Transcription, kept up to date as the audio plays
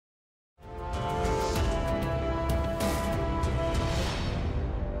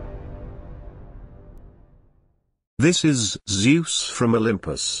This is Zeus from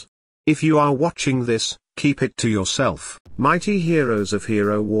Olympus. If you are watching this, keep it to yourself. Mighty heroes of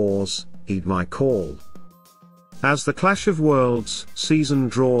hero wars, heed my call. As the Clash of Worlds season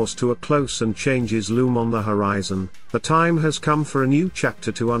draws to a close and changes loom on the horizon, the time has come for a new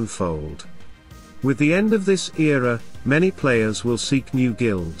chapter to unfold. With the end of this era, many players will seek new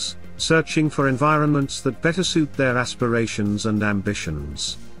guilds, searching for environments that better suit their aspirations and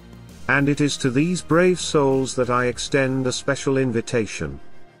ambitions. And it is to these brave souls that I extend a special invitation.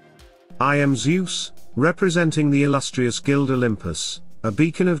 I am Zeus, representing the illustrious Guild Olympus, a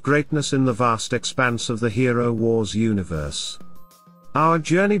beacon of greatness in the vast expanse of the Hero Wars universe. Our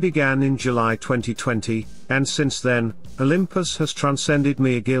journey began in July 2020, and since then, Olympus has transcended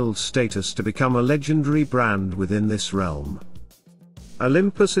mere guild status to become a legendary brand within this realm.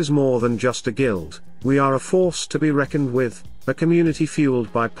 Olympus is more than just a guild, we are a force to be reckoned with, a community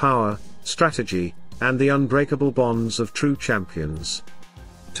fueled by power, strategy, and the unbreakable bonds of true champions.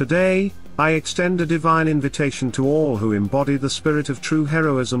 Today, I extend a divine invitation to all who embody the spirit of true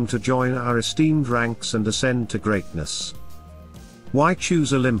heroism to join our esteemed ranks and ascend to greatness. Why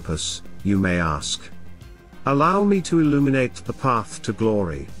choose Olympus, you may ask? Allow me to illuminate the path to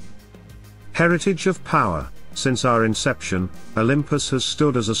glory. Heritage of power. Since our inception, Olympus has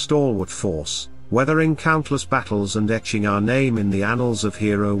stood as a stalwart force, weathering countless battles and etching our name in the annals of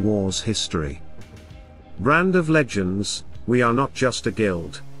Hero Wars history. Brand of legends, we are not just a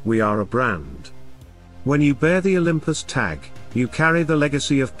guild, we are a brand. When you bear the Olympus tag, you carry the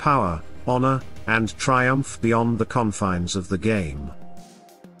legacy of power, honor, and triumph beyond the confines of the game.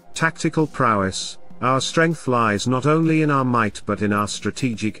 Tactical prowess, our strength lies not only in our might but in our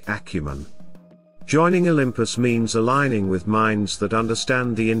strategic acumen. Joining Olympus means aligning with minds that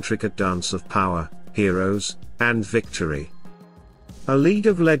understand the intricate dance of power, heroes, and victory. A League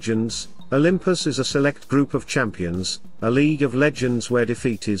of Legends, Olympus is a select group of champions, a League of Legends where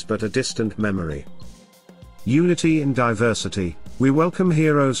defeat is but a distant memory. Unity in diversity, we welcome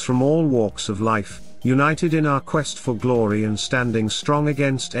heroes from all walks of life, united in our quest for glory and standing strong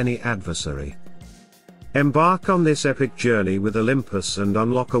against any adversary. Embark on this epic journey with Olympus and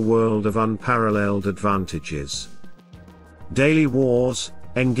unlock a world of unparalleled advantages. Daily wars,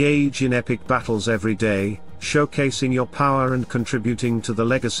 engage in epic battles every day, showcasing your power and contributing to the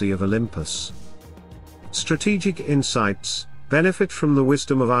legacy of Olympus. Strategic insights, benefit from the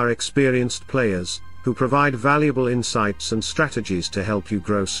wisdom of our experienced players, who provide valuable insights and strategies to help you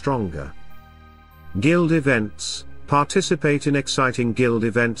grow stronger. Guild events, participate in exciting guild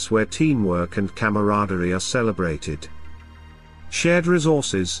events where teamwork and camaraderie are celebrated. Shared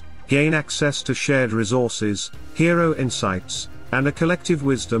resources, gain access to shared resources, hero insights, and a collective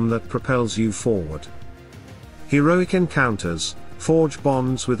wisdom that propels you forward. Heroic encounters, forge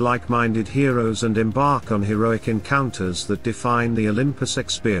bonds with like-minded heroes and embark on heroic encounters that define the Olympus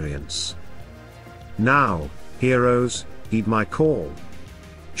experience. Now, heroes, heed my call.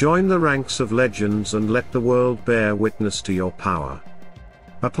 Join the ranks of legends and let the world bear witness to your power.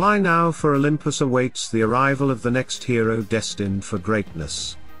 Apply now, for Olympus awaits the arrival of the next hero destined for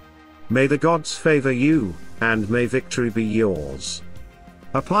greatness. May the gods favor you, and may victory be yours.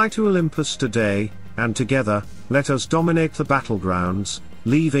 Apply to Olympus today, and together, let us dominate the battlegrounds,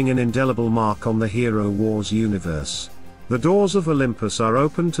 leaving an indelible mark on the Hero Wars universe. The doors of Olympus are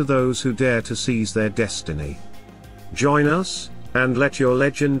open to those who dare to seize their destiny. Join us, and let your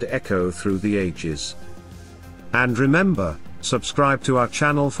legend echo through the ages. And remember, subscribe to our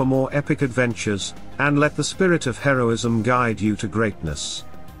channel for more epic adventures, and let the spirit of heroism guide you to greatness.